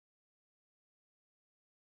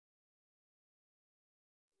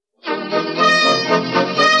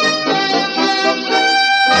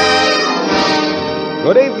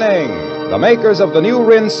Good evening. The makers of the new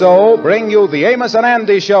Rinso bring you the Amos and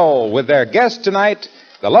Andy Show with their guest tonight,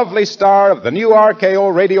 the lovely star of the new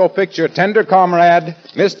RKO radio picture Tender Comrade,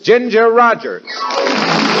 Miss Ginger Rogers.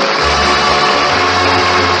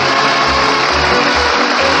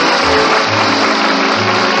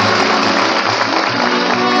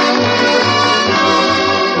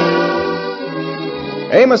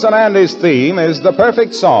 Amos and Andy's theme is the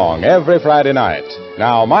perfect song every Friday night.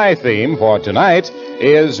 Now, my theme for tonight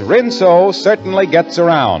is Rinso Certainly Gets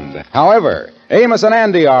Around. However, Amos and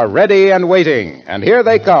Andy are ready and waiting, and here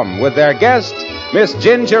they come with their guest, Miss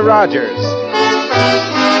Ginger Rogers.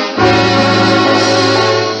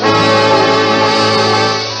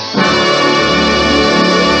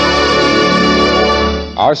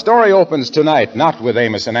 Our story opens tonight not with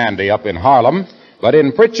Amos and Andy up in Harlem, but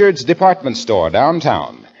in Pritchard's department store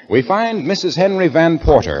downtown. We find Mrs. Henry Van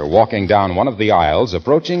Porter walking down one of the aisles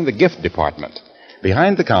approaching the gift department.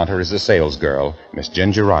 Behind the counter is the salesgirl, Miss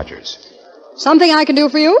Ginger Rogers. Something I can do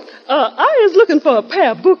for you? I was looking for a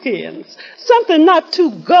pair of bookends. Something not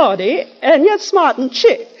too gaudy and yet smart and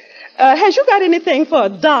chic. Has you got anything for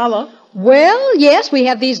 $1? Well, yes, we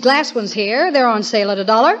have these glass ones here. They're on sale at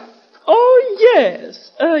 $1. Oh, yes.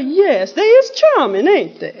 Yes, they is charming,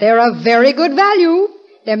 ain't they? They're a very good value.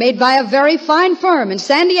 They're made by a very fine firm in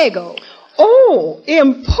San Diego. Oh,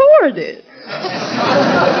 imported.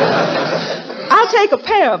 I'll take a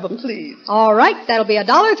pair of them, please. All right, that'll be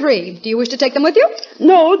 $1.03. Do you wish to take them with you?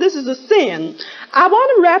 No, this is a sin. I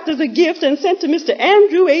want them wrapped as a gift and sent to Mr.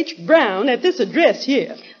 Andrew H. Brown at this address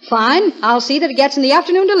here. Fine. I'll see that it gets in the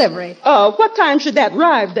afternoon delivery. What time should that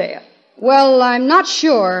arrive there? Well, I'm not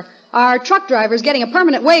sure. Our truck driver's getting a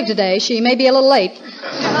permanent wave today. She may be a little late.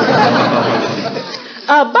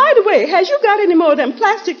 By the way, has you got any more of them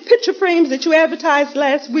plastic picture frames that you advertised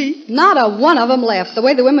last week? Not a one of them left. The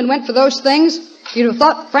way the women went for those things, you'd have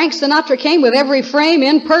thought Frank Sinatra came with every frame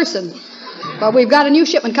in person. But we've got a new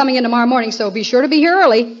shipment coming in tomorrow morning, so be sure to be here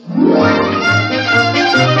early.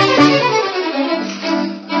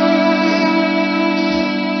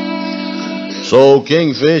 So,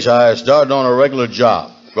 Kingfish, I started on a regular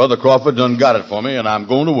job. Brother Crawford done got it for me, and I'm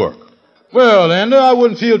going to work. Well, Andy, I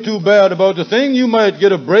wouldn't feel too bad about the thing. You might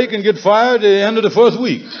get a break and get fired at the end of the first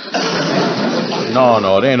week. No,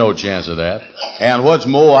 there ain't no chance of that. And what's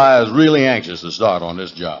more, I was really anxious to start on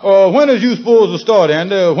this job. When is you supposed to start,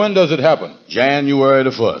 Andy? When does it happen? January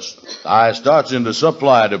the 1st. I starts in the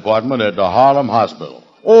supply department at the Harlem Hospital.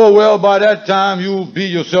 Oh, well, by that time, you'll be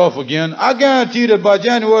yourself again. I guarantee that by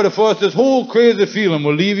January the 1st, this whole crazy feeling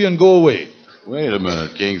will leave you and go away. Wait a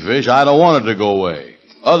minute, Kingfish. I don't want it to go away.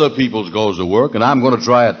 Other people's goes to work, and I'm going to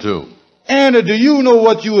try it, too. Andy, do you know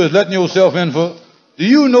what you is letting yourself in for? Do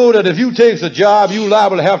you know that if you takes a job, you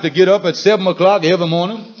liable to have to get up at 7 o'clock every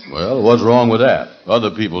morning? Well, what's wrong with that?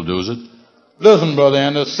 Other people does it. Listen, Brother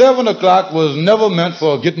Andy, 7 o'clock was never meant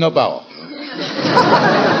for a getting up hour.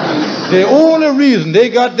 The only reason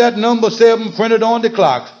they got that number 7 printed on the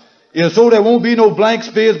clocks is so there won't be no blank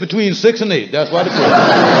space between 6 and 8. That's why they put it.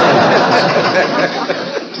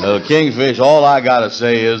 Well, Kingfish, all I got to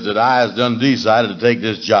say is that I has done decided to take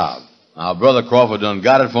this job. Now, Brother Crawford done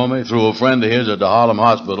got it for me through a friend of his at the Harlem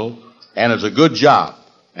Hospital, and it's a good job.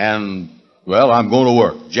 And, well, I'm going to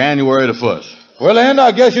work. January the 1st. Well, Andy,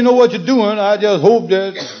 I guess you know what you're doing. I just hope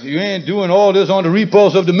that you ain't doing all this on the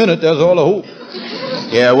repulse of the minute. That's all I hope.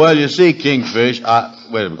 Yeah, well, you see, Kingfish, wait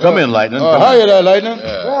a minute. Come in, Lightning. Hiya there, Lightning.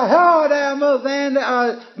 Well, hello there, Miss Andy.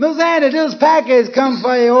 Miss Andy, this package come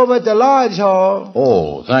for you over at the Lodge Hall.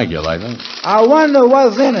 Oh, thank you, Lightning. I wonder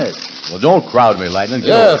what's in it. Well, don't crowd me, Lightning.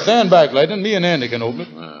 Stand back, Lightning. Me and Andy can open it.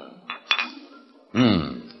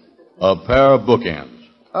 A pair of bookends.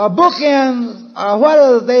 Bookends? What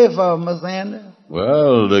are they for, Miss Andy?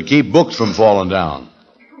 Well, to keep books from falling down.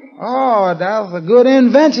 Oh, that's a good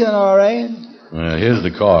invention, all right. Here's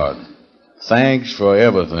the card. Thanks for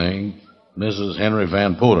everything, Mrs. Henry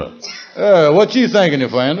Van Porter. What you thanking you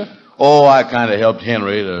for, Andy? Oh, I kind of helped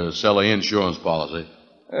Henry to sell an insurance policy.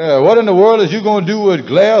 What in the world is you going to do with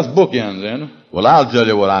glass bookends, Andy? Well, I'll tell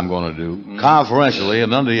you what I'm going to do. Confidentially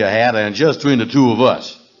and under your hat and just between the two of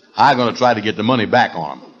us. I'm going to try to get the money back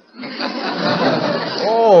on them.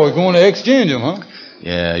 Oh, you're going to exchange them, huh?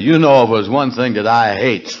 Yeah, you know if there's one thing that I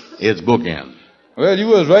hate, it's bookends. Well, you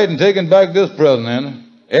was right in taking back this present, Andy.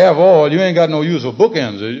 After all, you ain't got no use for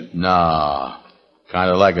bookends, do you? Nah.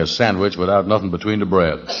 Kind of like a sandwich without nothing between the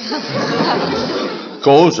bread. Of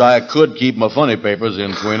course, I could keep my funny papers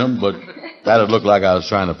in between them, but that'd look like I was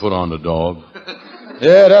trying to put on the dog.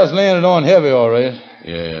 Yeah, that's laying it on heavy, all right.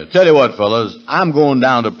 Yeah, tell you what, fellas, I'm going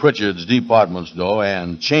down to Pritchard's department store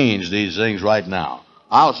and change these things right now.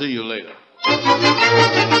 I'll see you later.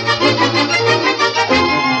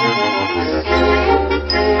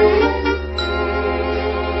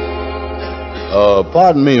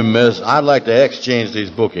 Pardon me, miss. I'd like to exchange these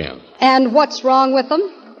bookends. And what's wrong with them?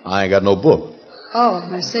 I ain't got no book. Oh,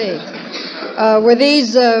 I see. Were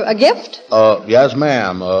these a gift? Yes,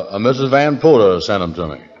 ma'am. Mrs. Van Porter sent them to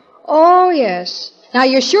me. Oh, yes. Now,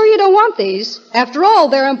 you're sure you don't want these? After all,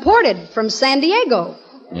 they're imported from San Diego.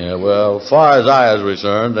 Yeah, well, as far as I is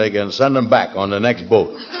concerned, they can send them back on the next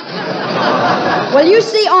boat. Well, you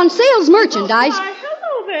see, on sales merchandise... Why,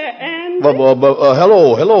 hello there, Andy.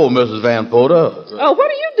 Hello, Mrs. Van Porter. What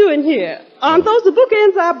are you doing here? Aren't those the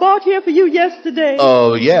bookends I bought here for you yesterday?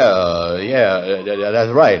 Oh, yeah,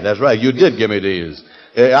 that's right. You did give me these.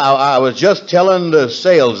 I was just telling the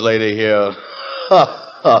sales lady here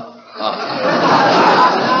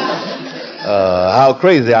how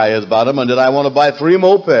crazy I is about them, and that I want to buy 3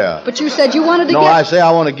 more pair. But you said you wanted to No, I say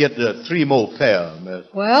I want to get the 3 more pair, miss.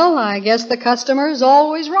 Well, I guess the customer's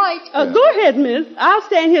always right. Go ahead, miss. I'll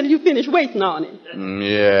stand here till you finish waiting on him.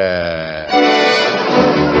 Yeah.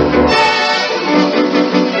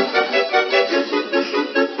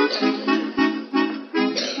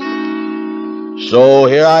 So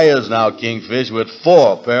here I is now, Kingfish, with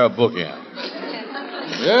 4 pair of bookends.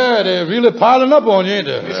 Yeah, they're really piling up on you, ain't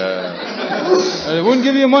they? They wouldn't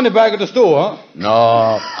give you your money back at the store, huh? No,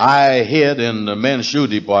 I hid in the men's shoe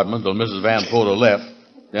department till Mrs. Van Porter left.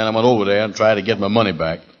 Then I went over there and tried to get my money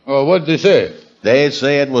back. Oh, what did they say? They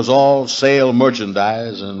say it was all sale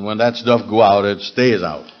merchandise, and when that stuff go out, it stays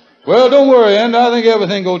out. Well, don't worry, Andy. I think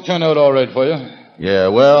everything will turn out all right for you. Yeah,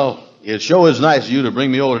 well, it sure is nice of you to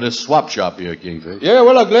bring me over to this swap shop here, Kingfish. Yeah,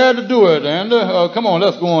 well, I'm glad to do it, Andy. Come on,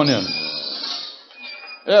 let's go on in.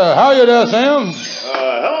 Yeah, how you there, Sam?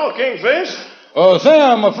 Hello, Kingfish.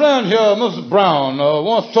 Sam, my friend here, Mrs. Brown,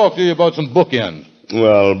 wants to talk to you about some bookends.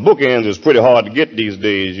 Well, bookends is pretty hard to get these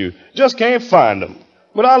days. You just can't find them.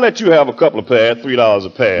 But I'll let you have a couple of pairs, $3 a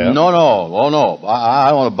pair. No. Oh, no. I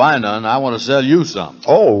don't want to buy none. I want to sell you some.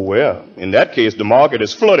 Oh, well, in that case, the market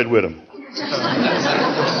is flooded with them.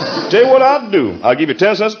 Tell you what I'll do. I'll give you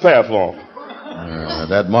 10 cents a pair for them.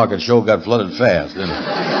 That market sure got flooded fast, didn't it?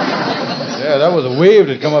 Yeah, that was a wave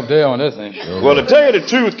that come up there on this thing. Sure. Well, to tell you the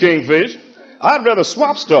truth, Kingfish, I'd rather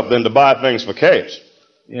swap stuff than to buy things for cash.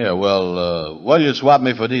 Yeah, well, what do you swap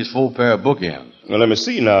me for these 4 pair of bookends? Well, let me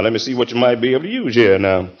see now. Let me see what you might be able to use here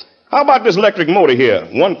now. How about this electric motor here,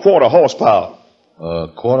 1/4 horsepower?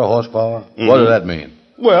 1/4 horsepower? Mm-hmm. What does that mean?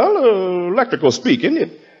 Well, electrical speaking,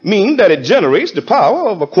 it means that it generates the power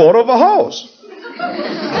of 1/4 of a horse.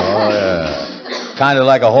 Oh, yeah. Kind of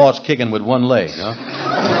like a horse kicking with one leg, huh?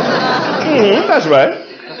 That's right.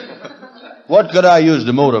 What could I use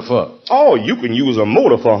the motor for? Oh, you can use a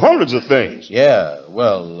motor for hundreds of things. Yeah,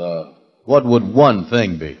 well, what would one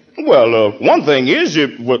thing be? Well, one thing is a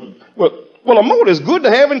motor is good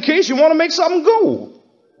to have in case you want to make something go.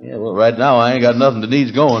 Yeah, well, right now I ain't got nothing that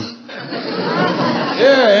needs going.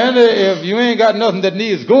 Yeah, and if you ain't got nothing that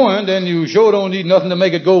needs going, then you sure don't need nothing to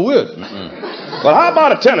make it go with. Well, how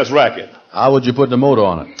about a tennis racket? How would you put the motor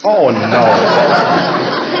on it? Oh, no.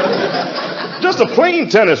 Just a plain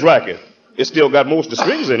tennis racket. It's still got most of the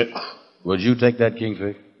strings in it. Would you take that,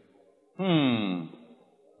 Kingfish? Yeah?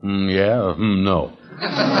 No?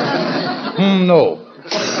 No.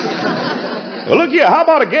 Well, look here. How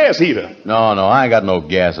about a gas heater? No, I ain't got no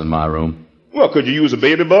gas in my room. Well, could you use a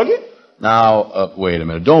baby buggy? Now, wait a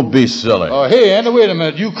minute. Don't be silly. Hey, Andy, wait a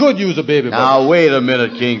minute. You could use a baby buggy. Now, wait a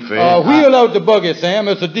minute, Kingfish. Wheel out the buggy, Sam.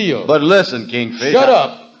 It's a deal. But listen, Kingfish. Shut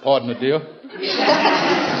up. Pardon the deal.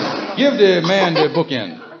 Give the man the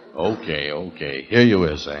bookend. Okay. Here you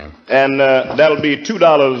is, Sam. And that'll be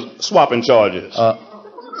 $2 swapping charges. $2,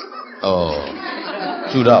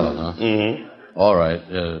 huh? Mm-hmm. All right.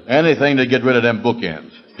 Anything to get rid of them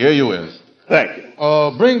bookends. Here you is. Thank you.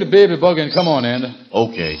 Bring the baby buggy and come on, Andy.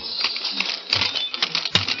 Okay.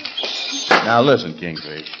 Now, listen,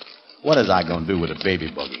 Kingfish. What is I going to do with a baby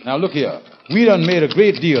buggy? Now, look here. We done made a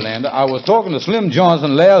great deal, Andy. I was talking to Slim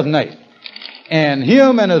Johnson last night. And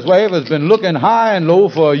him and his wife has been looking high and low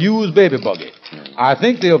for a used baby buggy. I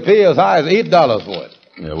think they'll pay as high as $8 for it.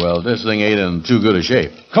 Yeah, well, this thing ain't in too good a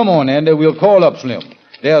shape. Come on, Andy. We'll call up Slim.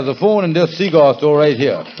 There's a phone in this cigar store right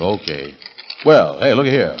here. Okay. Well, hey, look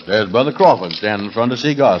here. There's Brother Crawford standing in front of the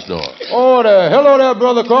cigar store. Oh, hello there,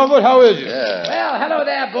 Brother Crawford. How is you? Yeah. Well, hello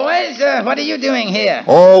there, boys. What are you doing here?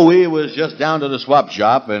 Oh, we was just down to the swap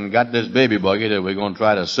shop and got this baby buggy that we're going to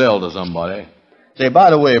try to sell to somebody. Say, by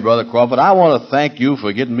the way, Brother Crawford, I want to thank you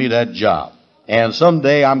for getting me that job. And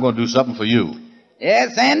someday I'm going to do something for you.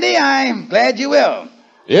 Yes, Andy, I'm glad you will.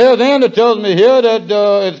 Yes, Andy tells me here that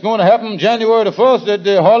it's going to happen January the 1st at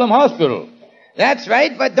the Harlem Hospital. That's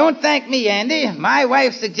right, but don't thank me, Andy. My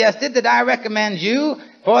wife suggested that I recommend you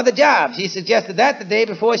for the job. She suggested that the day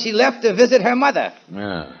before she left to visit her mother.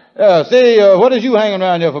 Yeah. Say, what is you hanging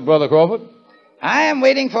around here for, Brother Crawford? I am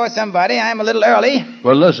waiting for somebody. I'm a little early.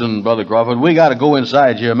 Well, listen, Brother Crawford, we got to go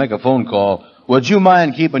inside here and make a phone call. Would you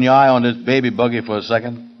mind keeping your eye on this baby buggy for a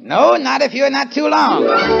second? No, not if you're not too long.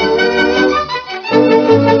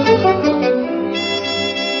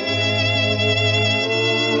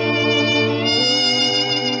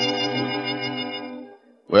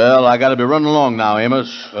 Well, I got to be running along now, Amos.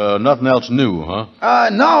 Nothing else new, huh?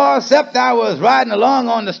 No, except I was riding along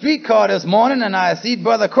on the streetcar this morning and I see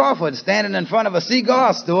Brother Crawford standing in front of a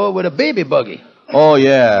cigar store with a baby buggy. Oh,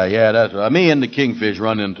 yeah, that's right. Me and the Kingfish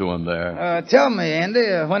run into him there. Tell me,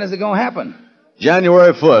 Andy, when is it going to happen?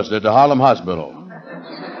 January 1st at the Harlem Hospital.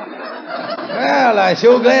 Well, I'm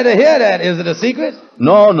sure glad to hear that. Is it a secret?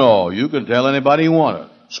 No, you can tell anybody you want to.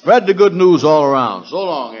 Spread the good news all around. So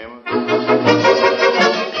long, Amos.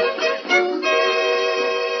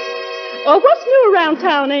 What's new around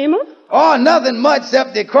town, Amos? Oh, nothing much,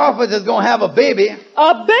 except that Crawford is going to have a baby.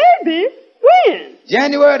 A baby? When?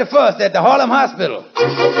 January the 1st at the Harlem Hospital.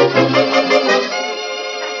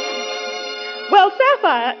 Well,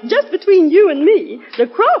 Sapphire, just between you and me, the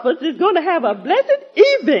Crawfords is going to have a blessed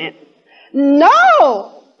event.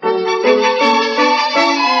 No!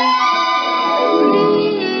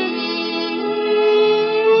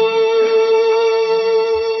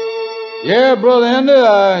 Yeah, Brother Andy,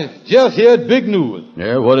 I just heard big news.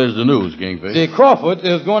 Yeah, what is the news, Kingfish? The Crawford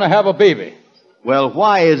is going to have a baby. Well,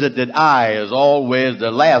 why is it that I is always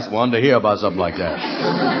the last one to hear about something like that?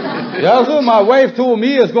 Yes, sir, my wife told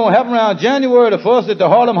me it's going to happen around January the 1st at the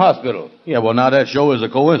Harlem Hospital. Yeah, well, now that show is a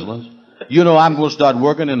coincidence. You know I'm going to start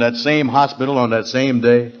working in that same hospital on that same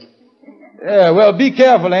day. Yeah, well, be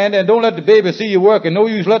careful, Andy, and don't let the baby see you working. No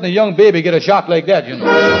use letting a young baby get a shock like that, you know.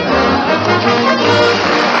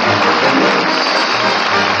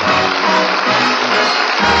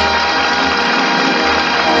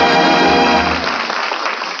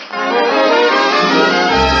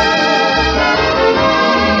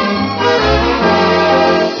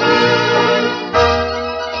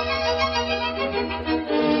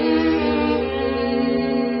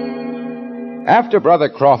 After Brother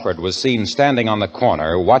Crawford was seen standing on the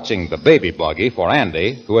corner watching the baby buggy for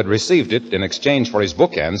Andy, who had received it in exchange for his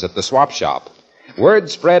bookends at the swap shop, word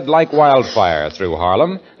spread like wildfire through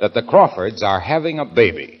Harlem that the Crawfords are having a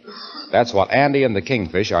baby. That's what Andy and the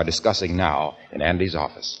Kingfish are discussing now in Andy's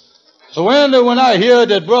office. So, Andy, when I heard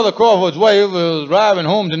that Brother Crawford's wife was arriving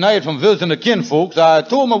home tonight from visiting the kinfolks, I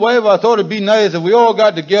told my wife I thought it'd be nice if we all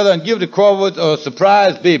got together and give the Crawfords a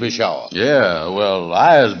surprise baby shower. Yeah, well,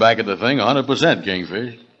 I was back at the thing 100%,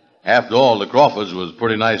 Kingfish. After all, the Crawfords was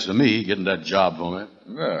pretty nice to me, getting that job for me.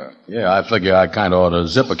 Yeah, I figure I kind of ought to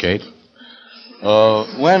ziplicate.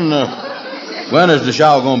 When is the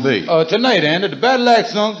shower going to be? Tonight, Andy. The battle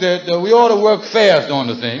axe thunk that we ought to work fast on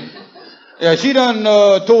the thing. Yeah, she done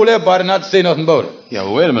told everybody not to say nothing about it. Yeah,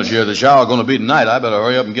 well, wait a minute, here. The shower going to be tonight. I better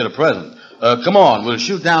hurry up and get a present. Come on, we'll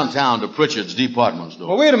shoot downtown to Pritchard's department store.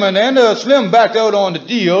 Well, wait a minute, Andy. Slim backed out on the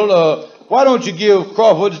deal. Why don't you give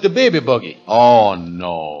Crawford's the baby buggy? Oh,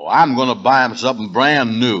 no. I'm going to buy him something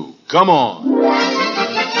brand new. Come on.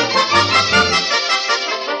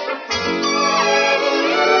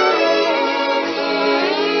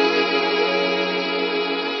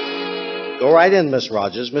 Go right in, Miss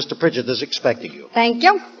Rogers. Mr. Pritchard is expecting you. Thank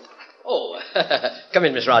you. Oh, come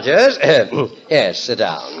in, Miss Rogers. Yes, sit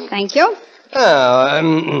down. Thank you. How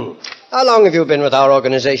long have you been with our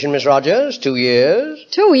organization, Miss Rogers? 2 years?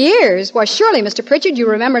 2 years? Why, surely, Mr. Pritchard, you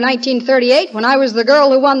remember 1938 when I was the girl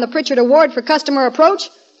who won the Pritchard Award for Customer Approach?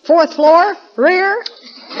 4th floor, rear?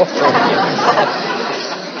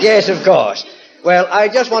 Yes, of course. Well, I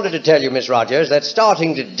just wanted to tell you, Miss Rogers, that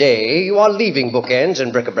starting today, you are leaving Bookends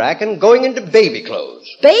and bric-a-brac and going into baby clothes.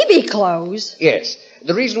 Baby clothes? Yes.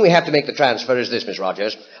 The reason we have to make the transfer is this, Miss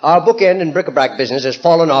Rogers. Our bookend and bric-a-brac business has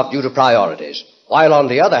fallen off due to priorities. While, on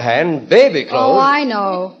the other hand, baby clothes... Oh, I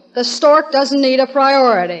know. The stork doesn't need a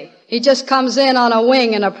priority. He just comes in on a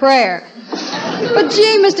wing and a prayer. But,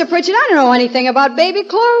 gee, Mr. Pritchard, I don't know anything about baby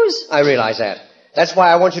clothes. I realize that. That's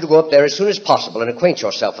why I want you to go up there as soon as possible and acquaint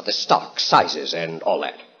yourself with the stock, sizes, and all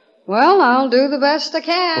that. Well, I'll do the best I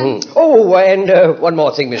can. Oh, and one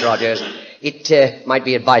more thing, Miss Rogers. It might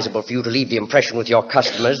be advisable for you to leave the impression with your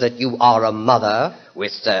customers that you are a mother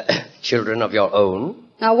with children of your own.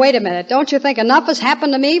 Now, wait a minute. Don't you think enough has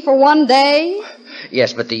happened to me for one day?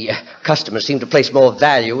 Yes, but the customers seem to place more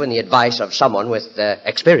value in the advice of someone with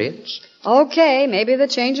experience. Okay, maybe the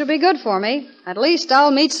change will be good for me. At least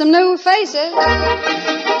I'll meet some new faces.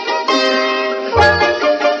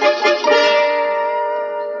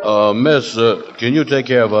 Miss, can you take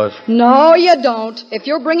care of us? No, you don't. If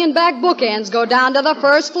you're bringing back bookends, go down to the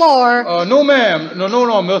first floor. No, ma'am.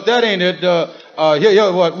 No, miss. That ain't it.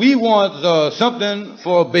 Here, what? We want something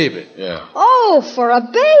for a baby. Yeah. Oh, for a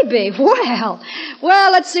baby.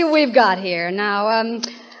 Well, let's see what we've got here. Now,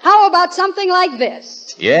 how about something like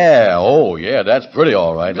this? Yeah, oh, yeah, that's pretty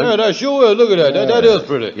all right. Yeah, that sure is. Look at that. That is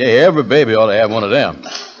pretty. Yeah, every baby ought to have one of them.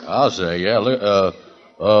 I'll say, yeah. Look,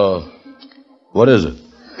 what is it?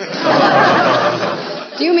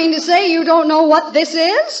 Do you mean to say you don't know what this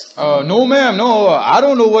is? No, ma'am. No, I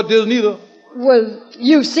don't know what this neither. Well,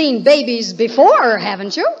 you've seen babies before,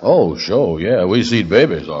 haven't you? Oh, sure, yeah. We see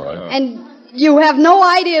babies, all right. And you have no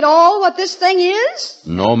idea at all what this thing is?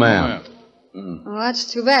 No, ma'am. Well,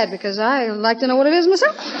 that's too bad, because I like to know what it is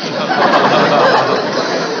myself.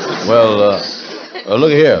 Well,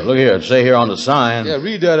 look here. It say here on the sign. Yeah,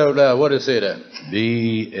 read that out loud. What does it say there?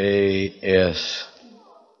 B-A-S,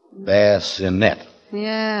 bassinet.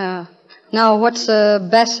 Yeah. Now, what's a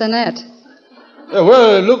bassinet? Yeah,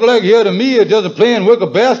 well, it looked like here to me it's just a plain wicker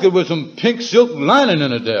basket with some pink silk lining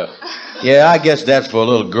in it there. Yeah, I guess that's for a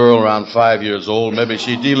little girl around 5 years old. Maybe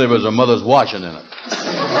she delivers her mother's washing in it.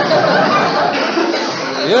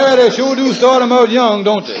 Yeah, they sure do start them out young,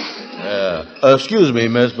 don't they? Yeah. Excuse me,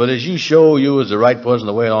 miss, but as you show you as the right person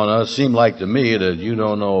to wait on us, seem like to me that you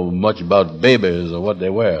don't know much about babies or what they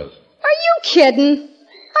wear. Are you kidding?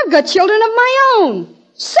 I've got children of my own.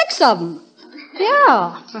 6 of them.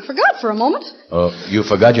 Yeah, I forgot for a moment. You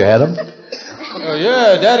forgot you had them?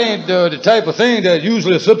 Yeah, that ain't the type of thing that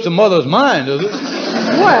usually slips a mother's mind, is it?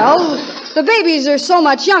 Well, the babies are so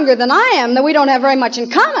much younger than I am that we don't have very much in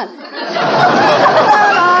common. But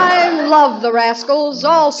I love the rascals,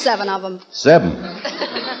 all 7 of them. 7?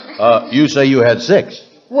 You say you had 6?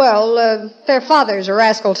 Well, their father's a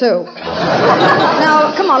rascal, too.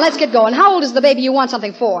 Now, come on, let's get going. How old is the baby you want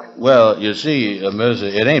something for? Well, you see, miss,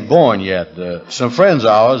 it ain't born yet. Some friends of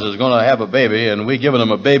ours is going to have a baby, and we're giving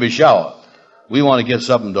them a baby shower. We want to get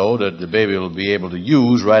something, though, that the baby will be able to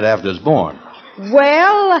use right after it's born.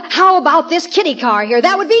 Well, how about this kitty car here?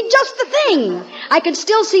 That would be just the thing. I could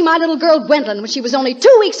still see my little girl Gwendolyn when she was only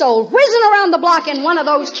 2 weeks old, whizzing around the block in one of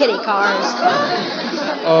those kitty cars.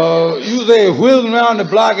 You say whizzing around the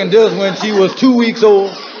block and this when she was 2 weeks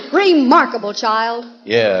old? Remarkable child.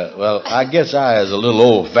 Yeah, well, I guess I is a little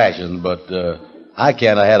old-fashioned, but I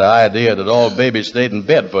kind of had an idea that all babies stayed in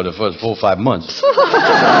bed for the first 4 or 5 months.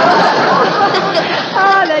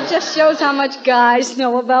 Oh, that just shows how much guys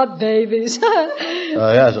know about babies.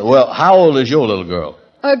 Yes. Well, how old is your little girl?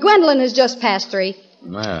 Gwendolyn has just passed 3.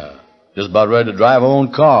 Yeah, just about ready to drive her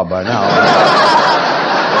own car by now.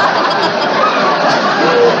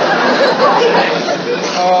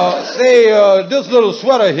 This little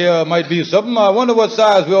sweater here might be something. I wonder what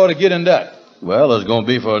size we ought to get in that. Well, it's going to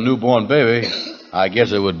be for a newborn baby. I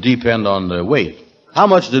guess it would depend on the weight. How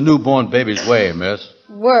much do newborn babies weigh, miss?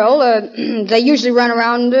 Well, they usually run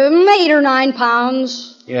around 8 or 9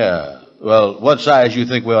 pounds. Yeah. Well, what size you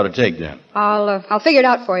think we ought to take then? I'll figure it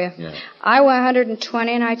out for you. Yeah. I weigh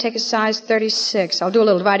 120 and I take a size 36. I'll do a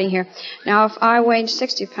little dividing here. Now, if I weighed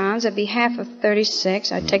 60 pounds, that'd be half of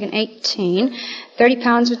 36. I'd take an 18. 30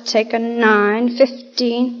 pounds would take a 9.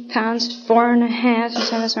 15 pounds,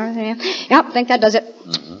 4.5. 7. Yep, I think that does it.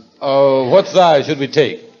 Mm-hmm. What size should we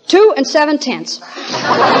take? 2 7/10.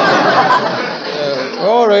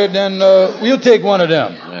 All right, then we'll take one of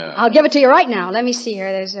them. Yeah. I'll give it to you right now. Let me see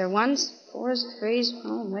here. There's 1s, 4s, 3s.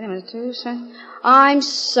 Oh, wait a minute. 2, 7. I'm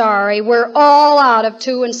sorry. We're all out of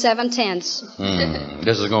 2 7/10.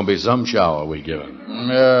 This is going to be some shower we giving.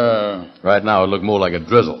 Right now, it look more like a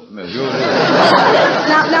drizzle. Now,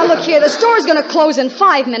 look here. The store's going to close in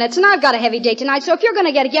 5 minutes, and I've got a heavy day tonight, so if you're going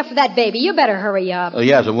to get a gift for that baby, you better hurry up.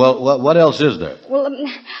 Yes, well, what else is there? Well,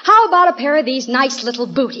 how about a pair of these nice little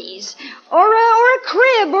booties? Or a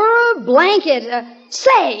crib, or a blanket.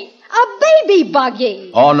 Say, a baby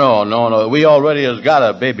buggy. Oh, no. We already has got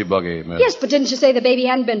a baby buggy, miss. Yes, but didn't you say the baby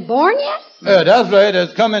hadn't been born yet? Yeah, that's right.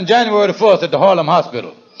 It's coming January the 1st at the Harlem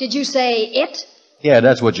Hospital. Did you say it? Yeah,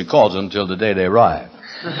 that's what you calls them till the day they arrive.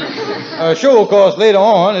 Sure, of course, later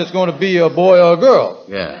on it's going to be a boy or a girl.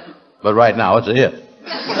 Yeah, but right now it's a it.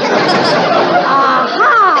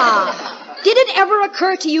 Aha! Did it ever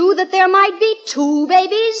occur to you that there might be two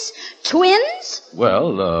babies? Twins?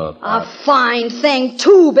 Well, A fine thing,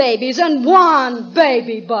 two babies and one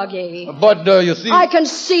baby buggy. But, you see... I can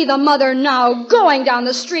see the mother now going down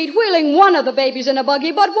the street, wheeling one of the babies in a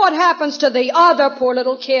buggy, but what happens to the other poor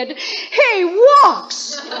little kid? He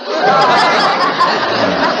walks!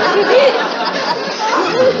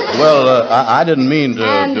 well, I didn't mean to...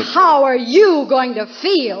 And how are you going to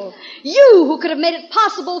feel? You who could have made it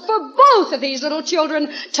possible for both of these little children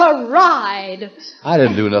to ride. I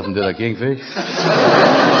didn't do nothing, did I, Kingfish?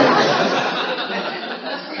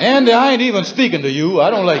 Andy, I ain't even speaking to you. I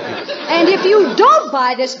don't like you. And if you don't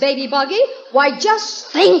buy this baby buggy, why, just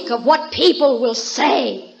think of what people will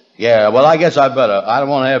say. Yeah, well, I guess I better. I don't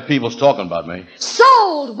want to have people talking about me.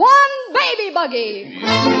 Sold one baby buggy.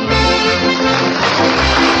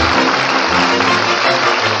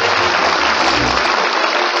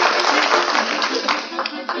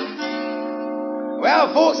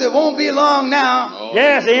 Well, folks, it won't be long now.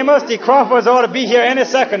 Yes, Amos, the Crawfords ought to be here any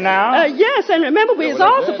second now. Yes, and remember, we was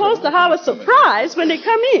all supposed to holler surprise when they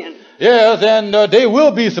come in. Yes, and they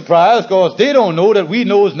will be surprised because they don't know that we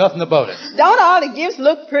knows nothing about it. Don't all the gifts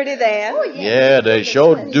look pretty there? Oh, Yeah, they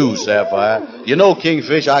sure do, Sapphire. You know,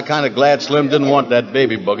 Kingfish, I kind of glad Slim didn't want that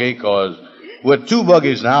baby buggy because with two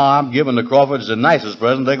buggies now, I'm giving the Crawfords the nicest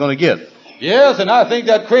present they're going to get. Yes, and I think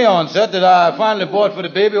that crayon set that I finally bought for the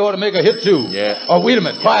baby ought to make a hit, too. Yeah. Oh, wait a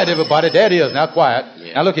minute. Quiet, everybody. There it is. Now, quiet.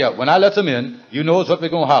 Yeah. Now, look here. When I let them in, you knows what we're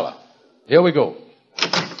going to holler. Here we go.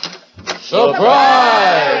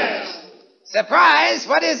 Surprise! Surprise?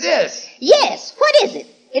 What is this? Yes, what is it?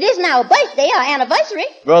 It isn't our birthday or anniversary.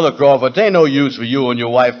 Brother Crawford, ain't no use for you and your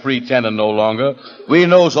wife pretending no longer. We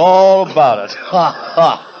knows all about it. Ha,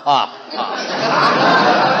 ha, ha,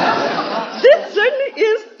 ha. This certainly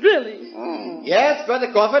is thrilling. Yes,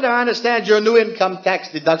 Brother Crawford, I understand your new income tax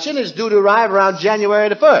deduction is due to arrive around January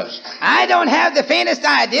the 1st. I don't have the faintest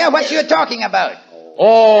idea what you're talking about.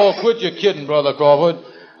 Oh, quit your kidding, Brother Crawford.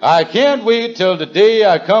 I can't wait till the day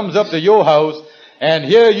I comes up to your house and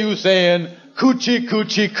hear you saying, coochie,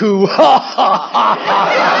 coochie, coo. Ha, ha, ha,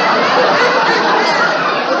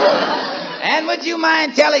 ha. And would you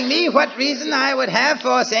mind telling me what reason I would have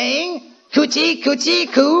for saying coochie, coochie,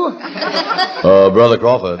 coo? Brother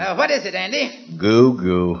Crawford. What is it, Andy? Goo,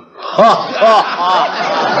 goo. Ha, ha, ha.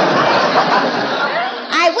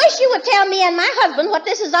 I wish you would tell me and my husband what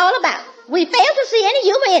this is all about. We fail to see any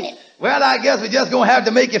humor in it. Well, I guess we're just going to have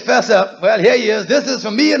to make you fess up. Well, here he is. This is for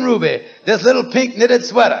me and Ruby. This little pink knitted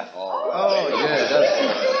sweater. Oh, yeah,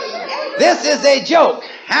 that's... This is a joke.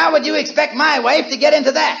 How would you expect my wife to get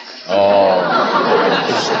into that? Oh.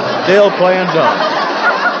 Still playing dumb.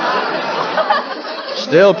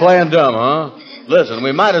 Still playing dumb, huh? Listen,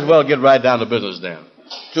 we might as well get right down to business then.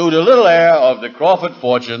 To the little heir of the Crawford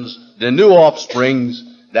fortunes, the new offsprings,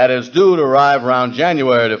 that is due to arrive around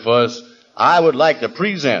January the 1st, I would like to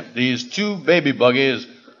present these two baby buggies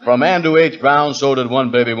from Andrew H. Brown so that one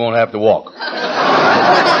baby won't have to walk.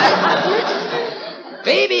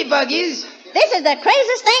 Baby buggies? This is the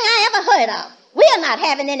craziest thing I ever heard of. We are not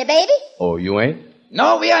having any baby. Oh, you ain't?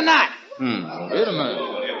 No, we are not. Wait a minute.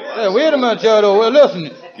 Hey, wait a minute, Shadow. Well,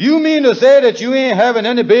 listen, you mean to say that you ain't having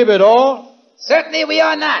any baby at all? Certainly we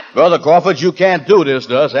are not. Brother Crawford, you can't do this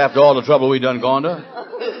to us after all the trouble we done gone to.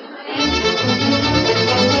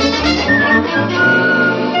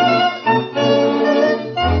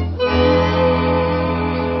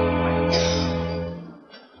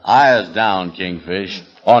 Eyes down, Kingfish.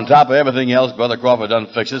 On top of everything else, Brother Crawford done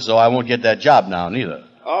fix it, so I won't get that job now, neither.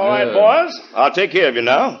 All right, boys. I'll take care of you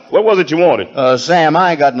now. What was it you wanted? Sam,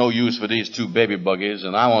 I ain't got no use for these two baby buggies,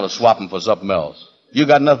 and I want to swap them for something else. You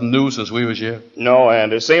got nothing new since we was here? No,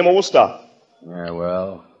 Andy. Same old stuff. Yeah,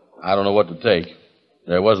 well, I don't know what to take.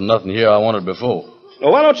 There wasn't nothing here I wanted before.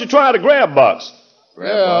 Well, why don't you try the grab box?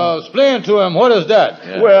 Explain to him, what is that?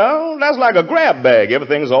 Yeah. Well, that's like a grab bag.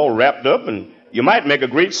 Everything's all wrapped up, and you might make a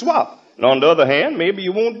great swap. And on the other hand, maybe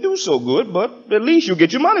you won't do so good, but at least you'll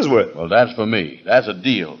get your money's worth. Well, that's for me. That's a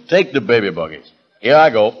deal. Take the baby buggies. Here I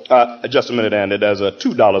go. Just a minute, Andy. There's a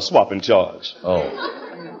 $2 swap in charge.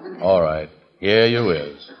 Oh. All right. Here you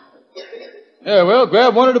is. Yeah, well,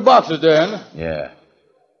 grab one of the boxes there, Andy. Yeah.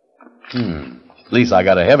 At least I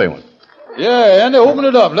got a heavy one. Yeah, Andy, open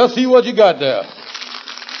it up. Let's see what you got there.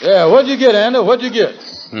 Yeah, what'd you get, Andy? What'd you get?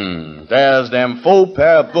 There's them full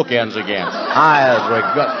pair of bookends again. High as we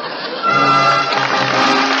got.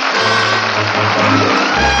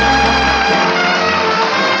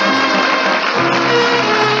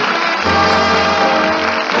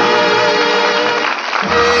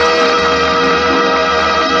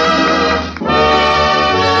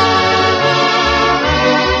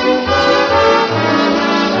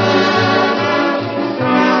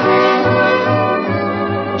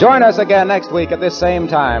 Join us again next week at this same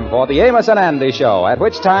time for the Amos and Andy Show, at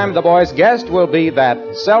which time the boys' guest will be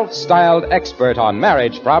that self-styled expert on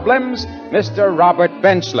marriage problems, Mr. Robert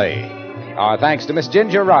Benchley. Our thanks to Miss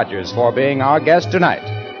Ginger Rogers for being our guest tonight.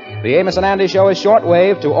 The Amos and Andy Show is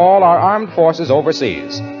shortwave to all our armed forces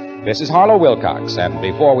overseas. This is Harlow Wilcox, and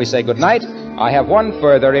before we say goodnight, I have one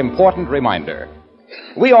further important reminder.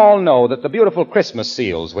 We all know that the beautiful Christmas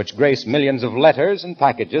seals which grace millions of letters and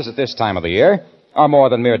packages at this time of the year are more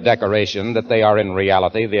than mere decoration, that they are in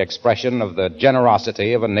reality the expression of the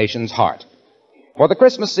generosity of a nation's heart. For the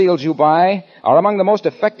Christmas seals you buy are among the most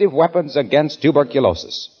effective weapons against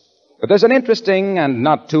tuberculosis. But there's an interesting and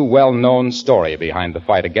not too well-known story behind the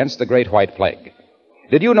fight against the Great White Plague.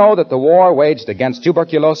 Did you know that the war waged against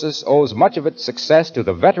tuberculosis owes much of its success to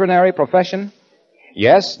the veterinary profession?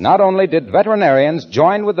 Yes, not only did veterinarians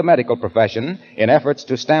join with the medical profession in efforts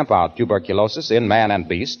to stamp out tuberculosis in man and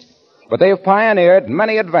beast, but they have pioneered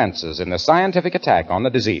many advances in the scientific attack on the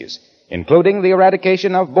disease, including the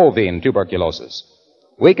eradication of bovine tuberculosis.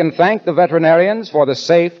 We can thank the veterinarians for the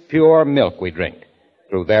safe, pure milk we drink.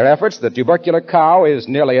 Through their efforts, the tubercular cow is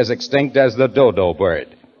nearly as extinct as the dodo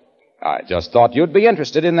bird. I just thought you'd be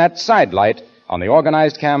interested in that sidelight on the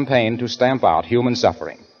organized campaign to stamp out human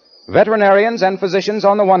suffering. Veterinarians and physicians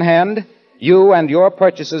on the one hand, you and your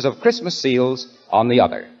purchases of Christmas seals on the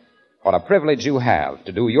other. What a privilege you have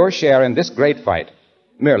to do your share in this great fight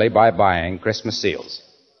merely by buying Christmas seals.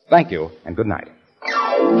 Thank you, and good night.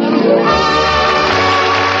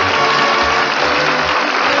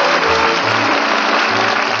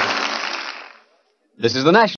 This is the National